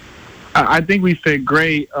 I think we fit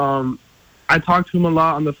great. I talk to him a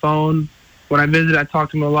lot on the phone. When I visit, I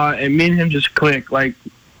talk to him a lot, and me and him just click. Like,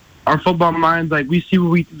 our football minds, like, we see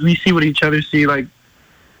what each other see. Like,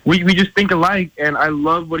 we just think alike, and I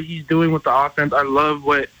love what he's doing with the offense. I love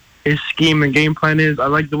what his scheme and game plan is. I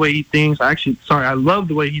like the way he thinks. I love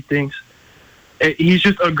the way he thinks. He's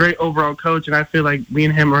just a great overall coach, and I feel like me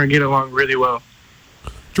and him are going to get along really well.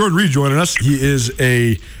 Jordan Reed joining us. He is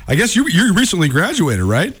I guess you recently graduated,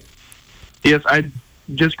 right? Yes, I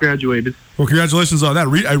just graduated. Well, congratulations on that.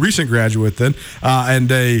 A recent graduate then,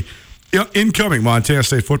 and a incoming Montana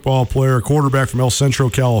State football player, quarterback from El Centro,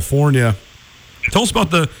 California. Tell us about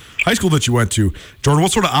the high school that you went to. Jordan,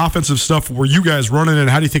 what sort of offensive stuff were you guys running, and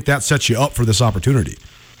how do you think that sets you up for this opportunity?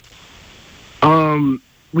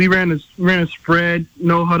 We ran a spread,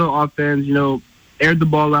 no huddle offense, aired the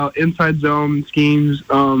ball out, inside zone schemes.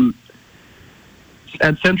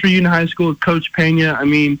 At Central Union High School, Coach Pena, I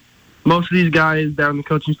mean, most of these guys down the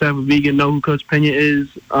coaching staff of Vegan know who Coach Pena is.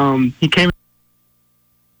 He came.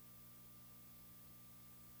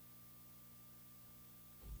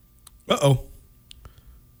 Uh-oh.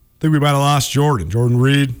 I think we might have lost Jordan. Jordan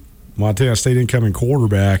Reed, Montana State incoming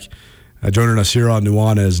quarterback, joining us here on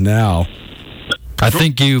Nuanez now. I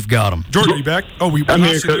think you've got him. Jordan, are you back? Oh, we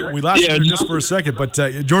lost you just for a second, but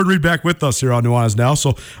Jordan Reed back with us here on Nuanez now.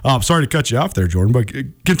 So I'm sorry to cut you off there, Jordan, but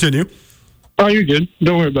continue. Oh, you're good.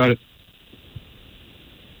 Don't worry about it.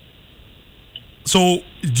 So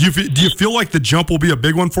do you feel like the jump will be a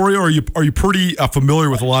big one for you, or are you pretty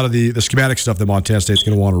familiar with a lot of the schematic stuff that Montana State's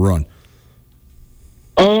going to want to run?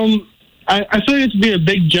 I feel like it's be a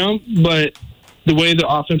big jump, but the way the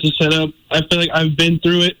offense is set up, I feel like I've been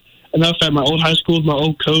through it enough at my old high school with my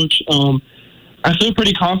old coach. I feel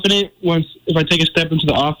pretty confident if I take a step into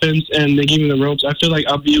the offense and they give me the ropes. I feel like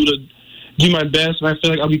I'll be able to do my best, and I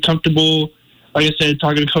feel like I'll be comfortable, like I said,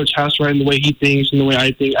 talking to Coach Housewright and the way he thinks and the way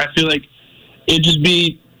I think. I feel like it'd just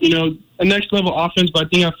be, a next level offense, but I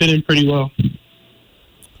think I fit in pretty well.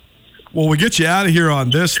 Well, we get you out of here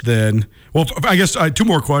on this then. Well, I guess I have two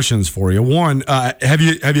more questions for you. One, have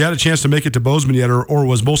you had a chance to make it to Bozeman yet, or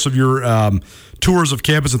was most of your tours of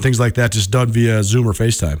campus and things like that just done via Zoom or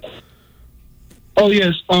FaceTime? Oh,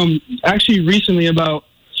 yes. Actually, recently, about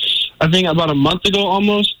a month ago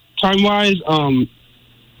almost, time-wise,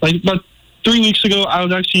 like about 3 weeks ago, I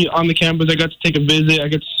was actually on the campus. I got to take a visit. I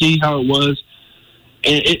got to see how it was.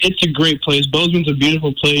 And it's a great place. Bozeman's a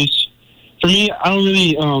beautiful place. For me, I don't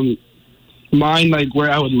really mind like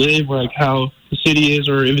where I would live or like how the city is,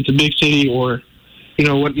 or if it's a big city or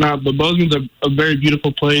whatnot. But Bozeman's a very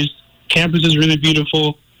beautiful place. Campus is really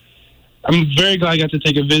beautiful. I'm very glad I got to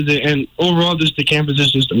take a visit, and overall, just the campus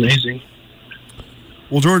is just amazing.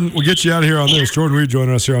 Well, Jordan, we'll get you out of here on this. Jordan Reed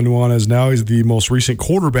joining us here on Nuanez now. He's the most recent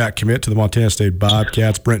quarterback commit to the Montana State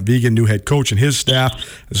Bobcats. Brent Vegan, new head coach, and his staff.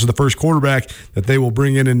 This is the first quarterback that they will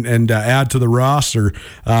bring in and add to the roster.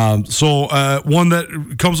 So one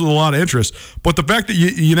that comes with a lot of interest. But the fact that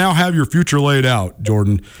you now have your future laid out,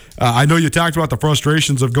 Jordan, I know you talked about the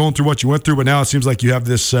frustrations of going through what you went through, but now it seems like you have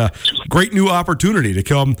this great new opportunity to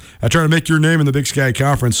come try to make your name in the Big Sky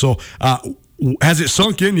Conference. So has it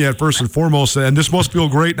sunk in yet, first and foremost? And this must feel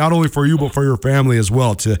great, not only for you, but for your family as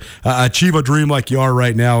well, to achieve a dream like you are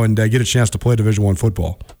right now and get a chance to play Division I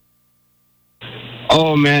football.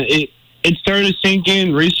 Oh, man, it started to sink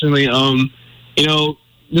in recently.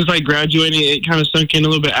 Just like graduating, it kind of sunk in a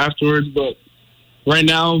little bit afterwards. But right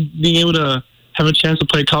now, being able to have a chance to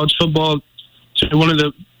play college football for one of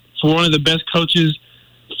the best coaches,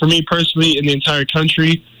 for me personally, in the entire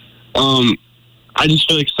country, I just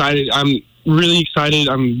feel excited. I'm really excited.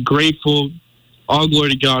 I'm grateful. All glory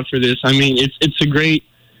to God for this. I mean, it's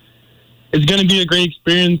going to be a great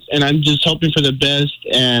experience, and I'm just hoping for the best,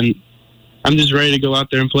 and I'm just ready to go out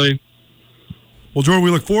there and play. Well, Jordan,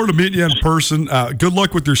 we look forward to meeting you in person. Good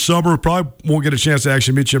luck with your summer. Probably won't get a chance to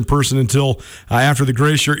actually meet you in person until after the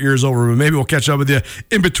gray shirt year is over. But maybe we'll catch up with you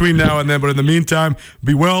in between now and then. But in the meantime,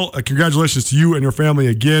 be well. Congratulations to you and your family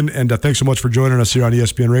again. And thanks so much for joining us here on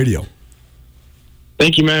ESPN Radio.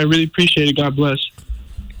 Thank you, man. I really appreciate it. God bless.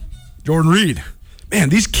 Jordan Reed. Man,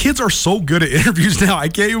 these kids are so good at interviews now. I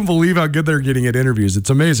can't even believe how good they're getting at interviews. It's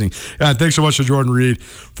amazing. Thanks so much to Jordan Reed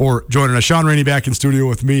for joining us. Sean Rainey back in studio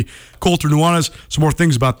with me. Colter Nuanez. Some more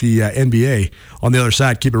things about the NBA on the other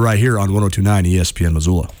side. Keep it right here on 102.9 ESPN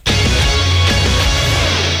Missoula.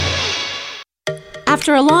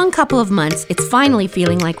 After a long couple of months, it's finally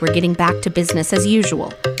feeling like we're getting back to business as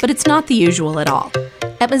usual. But it's not the usual at all.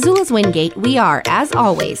 At Missoula's Wingate, we are, as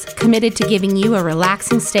always, committed to giving you a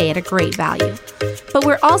relaxing stay at a great value. But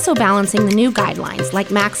we're also balancing the new guidelines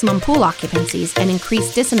like maximum pool occupancies and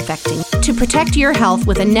increased disinfecting to protect your health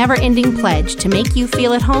with a never-ending pledge to make you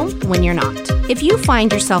feel at home when you're not. If you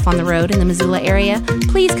find yourself on the road in the Missoula area,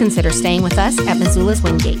 please consider staying with us at Missoula's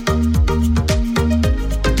Wingate.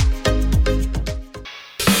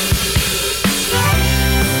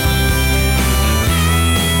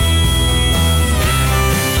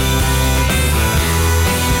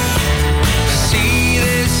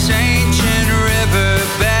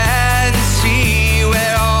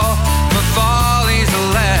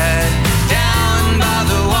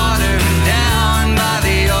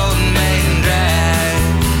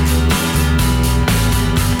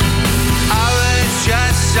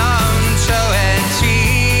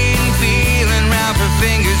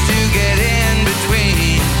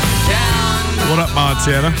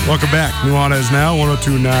 Montana. Welcome back. Nuanez now,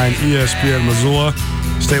 102.9 ESPN Missoula.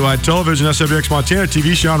 Statewide television, SWX Montana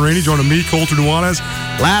TV. Sean Rainey joining me, Colter Nuanez.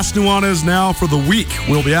 Last Nuanez now for the week.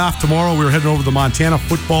 We'll be off tomorrow. We're heading over to the Montana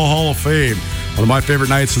Football Hall of Fame. One of my favorite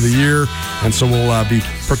nights of the year. And so we'll be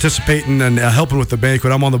participating and helping with the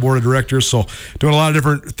banquet. I'm on the board of directors, so doing a lot of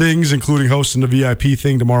different things, including hosting the VIP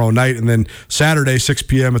thing tomorrow night. And then Saturday, 6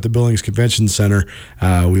 p.m. at the Billings Convention Center,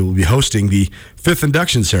 we will be hosting the 5th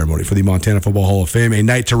induction ceremony for the Montana Football Hall of Fame, a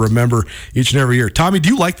night to remember each and every year. Tommy, do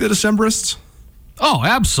you like the Decemberists? Oh,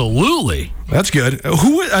 absolutely. That's good.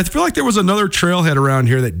 I feel like there was another trailhead around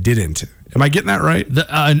here that didn't. Am I getting that right?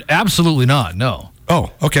 Absolutely not, no.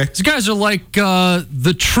 Oh, okay. These guys are like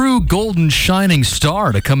the true golden shining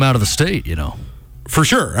star to come out of the state, you know. For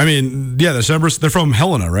sure. I mean, yeah, they're from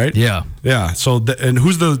Helena, right? Yeah. Yeah. So, and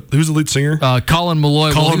who's the lead singer? Colin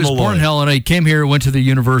Malloy. He was born in Helena. He came here, went to the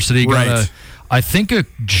university, got I think a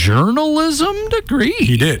journalism degree.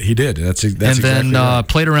 He did. That's and exactly then right.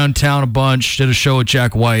 Played around town a bunch, did a show with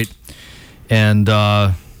Jack White, and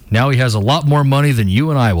now he has a lot more money than you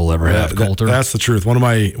and I will ever have, Colter. That's the truth. One of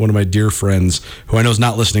my dear friends, who I know is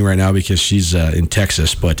not listening right now because she's in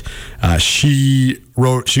Texas, but she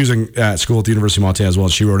was at school at the University of Montana as well,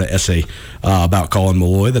 and she wrote an essay about Colin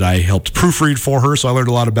Malloy that I helped proofread for her, so I learned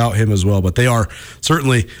a lot about him as well. But they are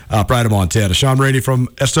certainly pride of Montana. Sean Rainey from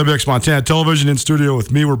SWX Montana Television in studio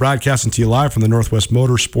with me. We're broadcasting to you live from the Northwest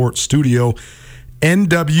Motorsports Studio.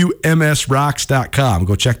 NWMSRocks.com.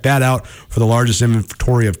 Go check that out for the largest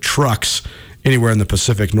inventory of trucks anywhere in the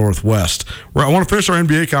Pacific Northwest. I want to finish our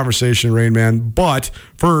NBA conversation, Rain Man, but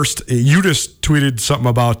first, you just tweeted something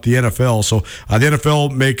about the NFL. So the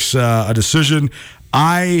NFL makes a decision.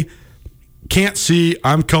 I can't see.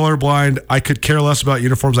 I'm colorblind. I could care less about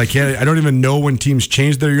uniforms. I don't even know when teams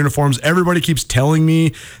change their uniforms. Everybody keeps telling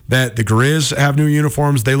me that the Grizz have new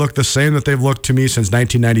uniforms. They look the same that they've looked to me since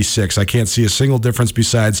 1996. I can't see a single difference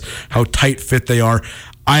besides how tight fit they are.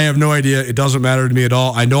 I have no idea. It doesn't matter to me at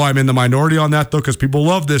all. I know I'm in the minority on that, though, because people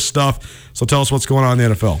love this stuff. So tell us what's going on in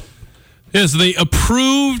the NFL. Yeah, so they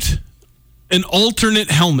approved an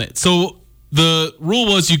alternate helmet. So the rule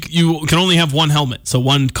was you can only have one helmet, so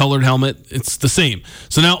one colored helmet. It's the same.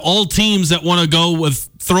 So now all teams that want to go with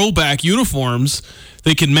throwback uniforms,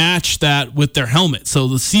 they can match that with their helmet. So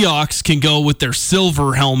the Seahawks can go with their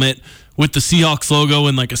silver helmet with the Seahawks logo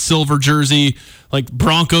and like a silver jersey. Like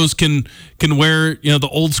Broncos can wear the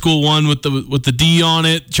old school one with the D on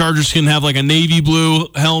it. Chargers can have like a navy blue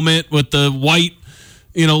helmet with the white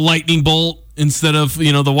lightning bolt instead of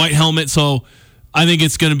the white helmet. So I think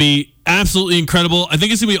it's going to be absolutely incredible. I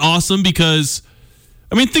think it's going to be awesome because,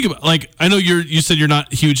 I mean, think about I know you said you're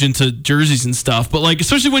not huge into jerseys and stuff, but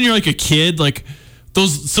especially when you're a kid,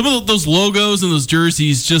 some of those logos and those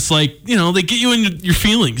jerseys just they get you in your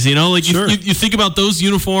feelings, Sure. you think about those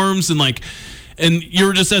uniforms and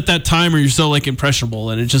you're just at that time where you're so impressionable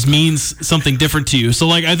and it just means something different to you. So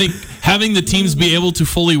I think having the teams be able to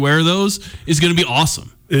fully wear those is going to be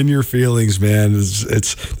awesome. In your feelings, man. This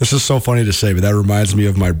is so funny to say, but that reminds me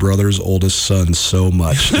of my brother's oldest son so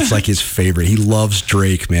much. It's like his favorite. He loves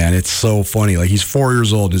Drake, man. It's so funny. Like, he's 4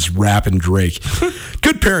 years old and is rapping Drake.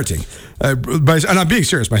 Good parenting. And I'm being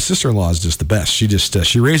serious. My sister-in-law is just the best.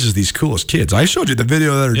 She raises these coolest kids. I showed you the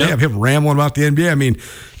video the other day of him rambling about the NBA. I mean,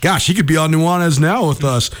 gosh, he could be on Nuanez now with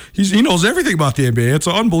us. He knows everything about the NBA. It's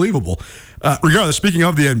unbelievable. Regardless, speaking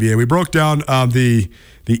of the NBA, we broke down the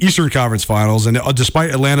Eastern Conference Finals, and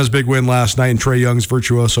despite Atlanta's big win last night and Trae Young's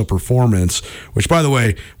virtuoso performance, which, by the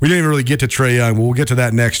way, we didn't even really get to Trae Young, but we'll get to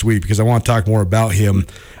that next week because I want to talk more about him.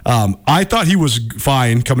 I thought he was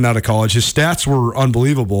fine coming out of college. His stats were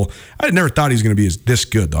unbelievable. I never thought he was going to be this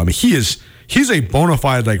good, though. I mean, he's a bona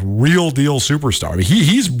fide, like, real deal superstar. I mean,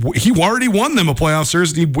 he already won them a playoff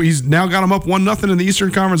series. He's now got them up 1-0 in the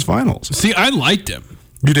Eastern Conference Finals. See, I liked him.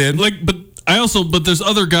 You did? But there's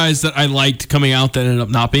other guys that I liked coming out that ended up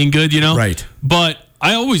not being good, you know? Right. But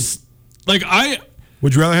I always,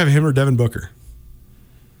 Would you rather have him or Devin Booker?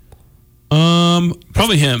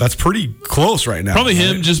 Probably him. That's pretty close right now. Probably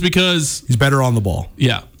him, just because he's better on the ball.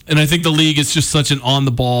 Yeah. And I think the league is just such an on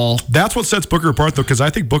the ball. That's what sets Booker apart, though, because I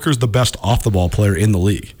think Booker's the best off the ball player in the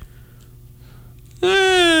league.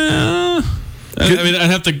 I mean, I'd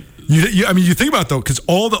have to. You think about it, though, because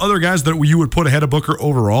all the other guys that you would put ahead of Booker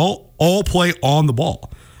overall all play on the ball.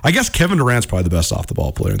 I guess Kevin Durant's probably the best off the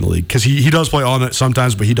ball player in the league because he does play on it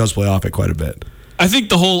sometimes, but he does play off it quite a bit. I think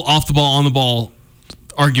the whole off the ball, on the ball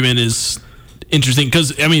argument is interesting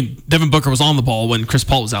because, I mean, Devin Booker was on the ball when Chris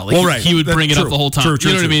Paul was out. Like, he would bring it up the whole time. True, you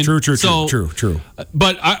know what I mean? True.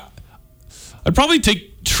 But I'd probably take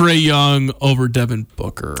Trae Young over Devin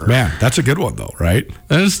Booker. Man, that's a good one, though, right?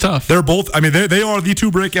 That is tough. They're both, I mean, they are the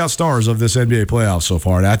two breakout stars of this NBA playoffs so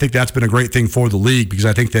far, and I think that's been a great thing for the league because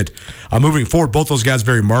I think that moving forward, both those guys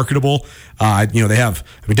very marketable. They have,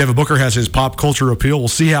 I mean, Devin Booker has his pop culture appeal. We'll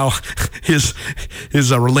see how his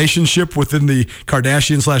relationship within the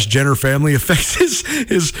Kardashian/Jenner family affects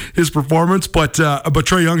his performance, but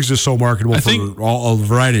Trae Young's just so marketable for a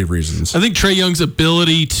variety of reasons. I think Trae Young's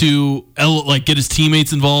ability to get his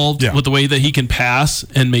teammates involved with the way that he can pass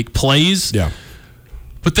and make plays. Yeah.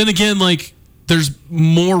 But then again, there's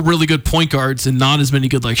more really good point guards and not as many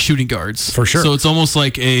good shooting guards. For sure. So it's almost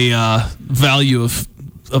like a value of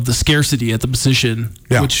the scarcity at the position,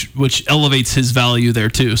 which elevates his value there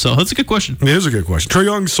too. So that's a good question. It is a good question. Trae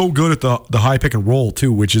Young's so good at the high pick and roll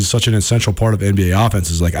too, which is such an essential part of NBA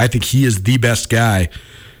offenses. I think he is the best guy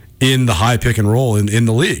in the high pick and roll in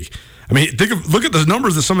the league. I mean, look at the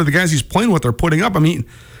numbers that some of the guys he's playing with are putting up. I mean,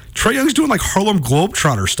 Trae Young's doing Harlem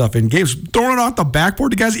Globetrotter stuff in games, throwing it off the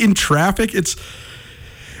backboard to guys in traffic. It's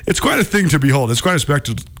quite a thing to behold. It's quite a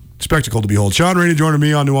spectacle to behold. Sean Rainey joining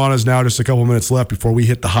me on Nuanez now. Just a couple minutes left before we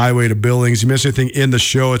hit the highway to Billings. You missed anything in the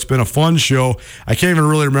show? It's been a fun show. I can't even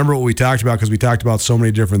really remember what we talked about because we talked about so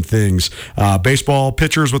many different things. Baseball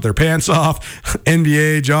pitchers with their pants off,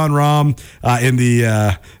 NBA, John Rahm,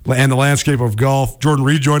 and the landscape of golf. Jordan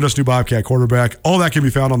Reed joined us, new Bobcat quarterback. All that can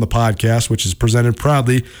be found on the podcast, which is presented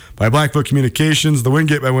proudly by Blackfoot Communications, the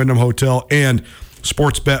Wingate by Wyndham Hotel, and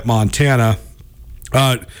Sportsbet Montana.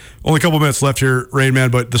 Only a couple minutes left here, Rain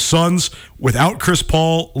Man, but the Suns, without Chris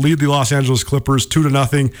Paul, lead the Los Angeles Clippers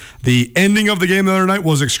 2-0. The ending of the game the other night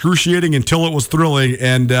was excruciating until it was thrilling,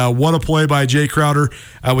 and what a play by Jay Crowder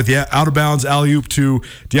with the out-of-bounds alley-oop to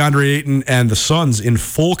DeAndre Ayton, and the Suns in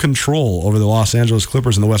full control over the Los Angeles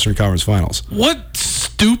Clippers in the Western Conference Finals. What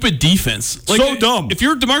stupid defense. So dumb. If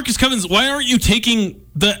you're DeMarcus Cousins, why aren't you taking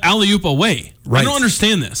the alley-oop away? Right. I don't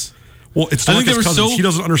understand this. Well, it's DeMarcus Cousins. He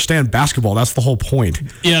doesn't understand basketball. That's the whole point.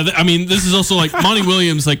 Yeah, I mean, this is also Monty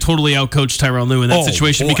Williams totally outcoached Tyrell Lue in that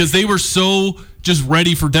situation because they were so just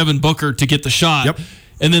ready for Devin Booker to get the shot. Yep.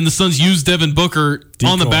 And then the Suns used Devin Booker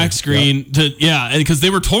on the back screen and because they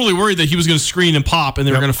were totally worried that he was going to screen and pop and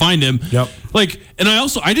they were going to find him. Yep. And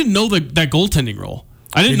I didn't know that goaltending rule.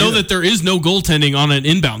 I didn't know that there is no goaltending on an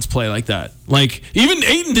inbounds play like that. Even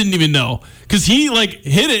Ayton didn't even know because he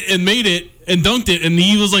hit it and made it and dunked it, and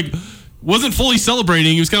he was wasn't fully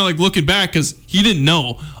celebrating. He was kind of looking back because he didn't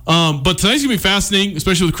know. But tonight's gonna be fascinating,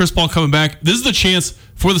 especially with Chris Paul coming back. This is the chance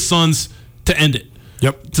for the Suns to end it.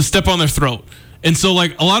 Yep. To step on their throat. And so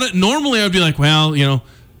normally I would be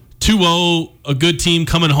 2-0, a good team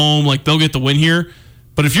coming home, they'll get the win here.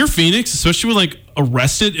 But if you're Phoenix, especially with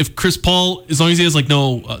arrested, if Chris Paul, as long as he has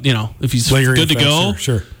if he's good to go,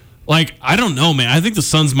 sure. I don't know, man. I think the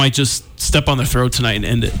Suns might just step on their throat tonight and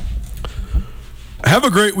end it. Have a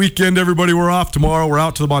great weekend, everybody. We're off tomorrow. We're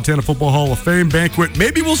out to the Montana Football Hall of Fame banquet.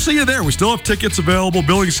 Maybe we'll see you there. We still have tickets available.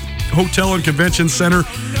 Billings Hotel and Convention Center,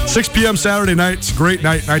 6 p.m. Saturday night. It's a great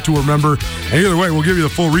night to remember. And either way, we'll give you the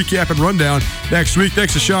full recap and rundown next week.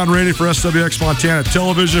 Thanks to Sean Rainey for SWX Montana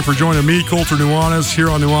Television for joining me, Colter Nuanez, here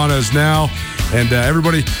on Nuanez Now. And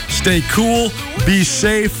everybody, stay cool, be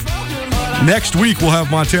safe. Next week, we'll have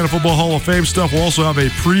Montana Football Hall of Fame stuff. We'll also have a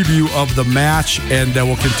preview of the match, and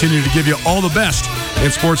we'll continue to give you all the best in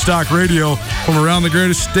sports talk radio from around the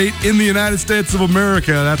greatest state in the United States of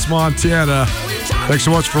America. That's Montana. Thanks so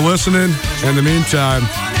much for listening. In the meantime,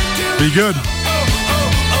 be good.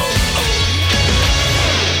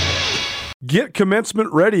 Get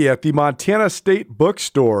commencement ready at the Montana State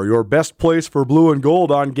Bookstore, your best place for blue and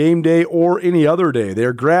gold on game day or any other day.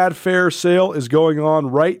 Their grad fair sale is going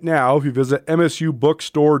on right now if you visit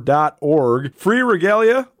msubookstore.org. Free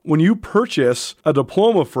regalia when you purchase a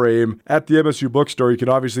diploma frame at the MSU Bookstore. You can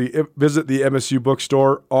obviously visit the MSU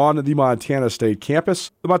Bookstore on the Montana State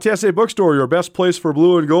campus. The Montana State Bookstore, your best place for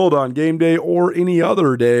blue and gold on game day or any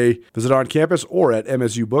other day. Visit on campus or at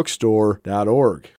msubookstore.org.